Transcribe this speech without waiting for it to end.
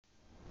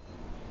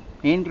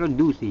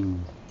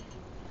Introducing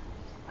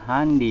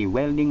Handy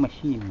Welding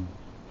Machine,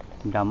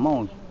 the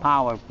most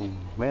powerful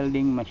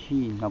welding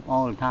machine of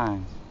all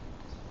time.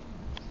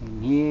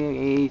 And here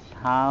is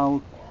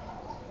how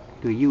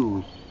to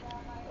use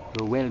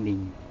the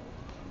welding.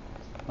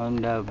 On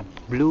the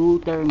blue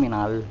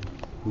terminal,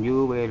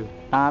 you will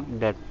tap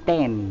the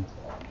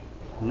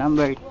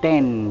number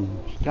 10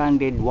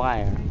 stranded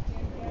wire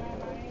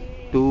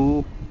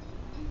to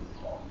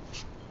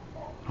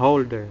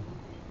holder.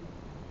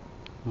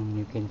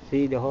 You can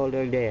see the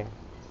holder there.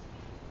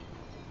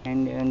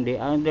 And on the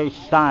other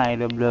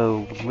side of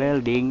the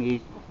welding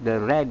is the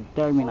red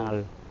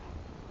terminal.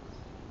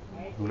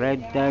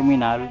 Red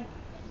terminal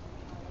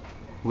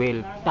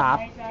will tap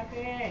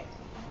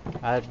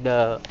at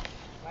the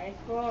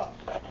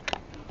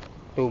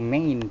to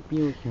main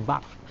fuse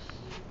box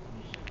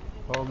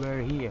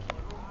over here,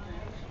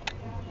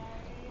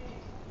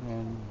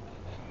 and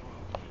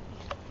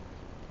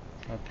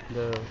at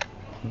the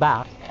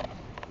back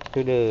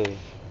to the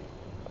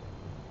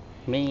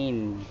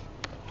main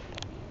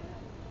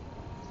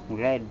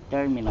red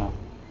terminal.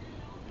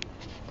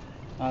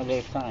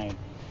 Other side,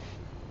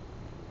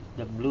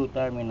 the blue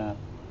terminal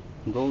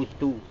goes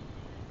to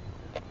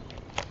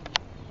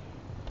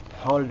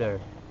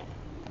holder.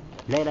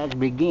 Let us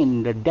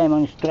begin the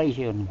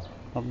demonstration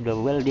of the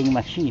welding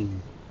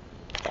machine.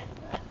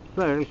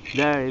 First,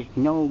 there is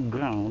no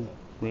ground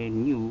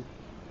when you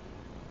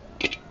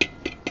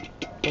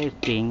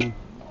testing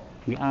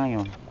the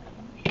iron,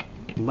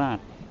 but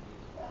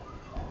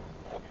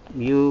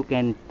you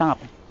can tap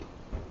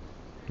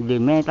the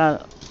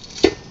metal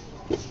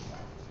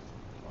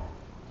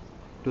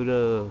to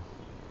the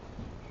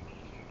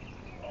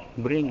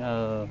bring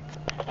a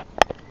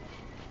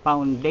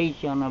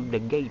foundation of the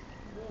gate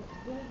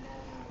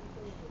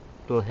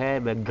to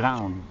have a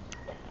ground.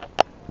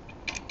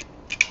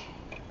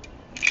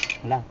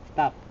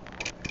 Stop.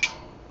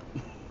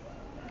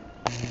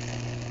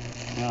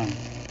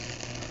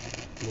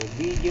 The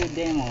video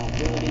demo of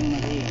welding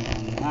machine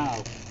and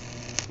how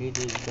it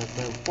is the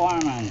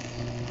performance.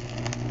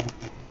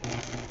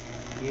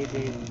 It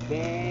is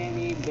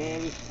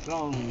very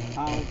strong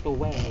how to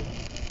weld.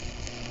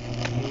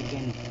 You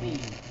can see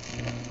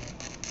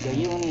the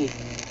unit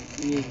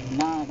is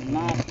not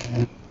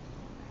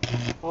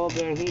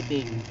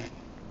overheating,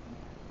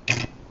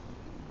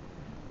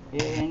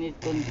 and it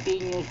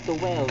continues to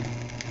weld.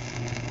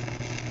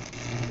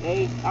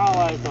 8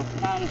 hours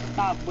of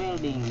non-stop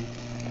welding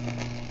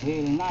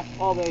will not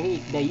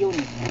overheat the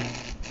unit.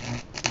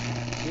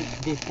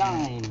 It's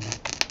designed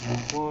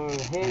for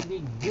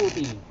heavy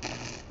duty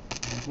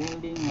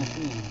welding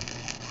machine.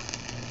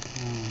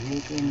 You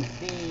can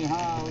see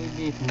how it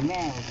is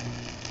melt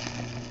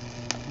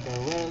the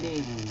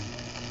welding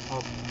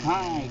of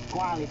high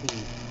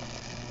quality.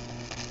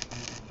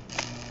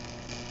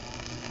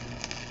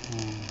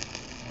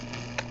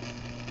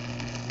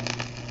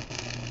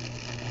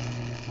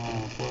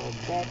 For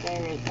better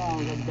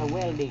result of the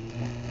welding,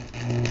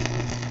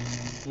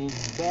 is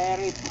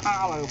very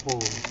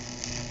powerful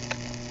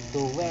to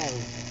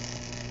weld.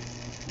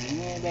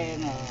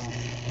 Even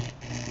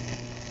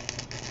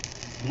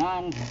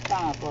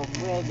non-stop of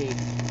welding,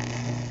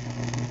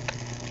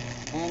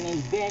 and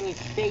is very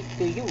safe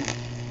to use.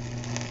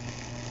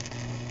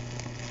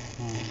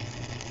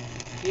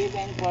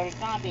 Even for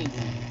cutting,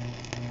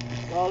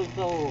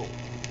 also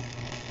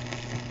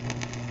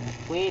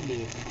with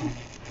it.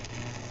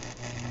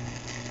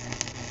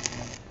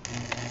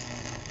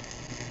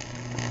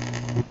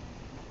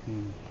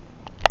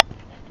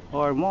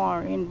 For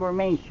more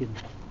information,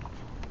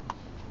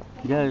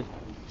 just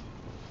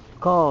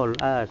call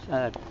us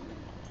at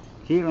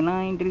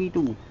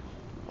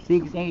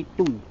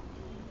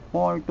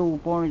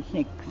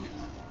 0932-682-4246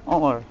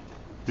 or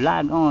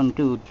log on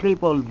to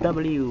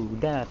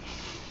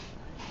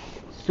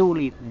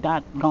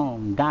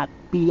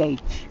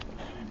www.sulit.com.ph.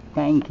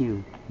 Thank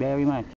you very much.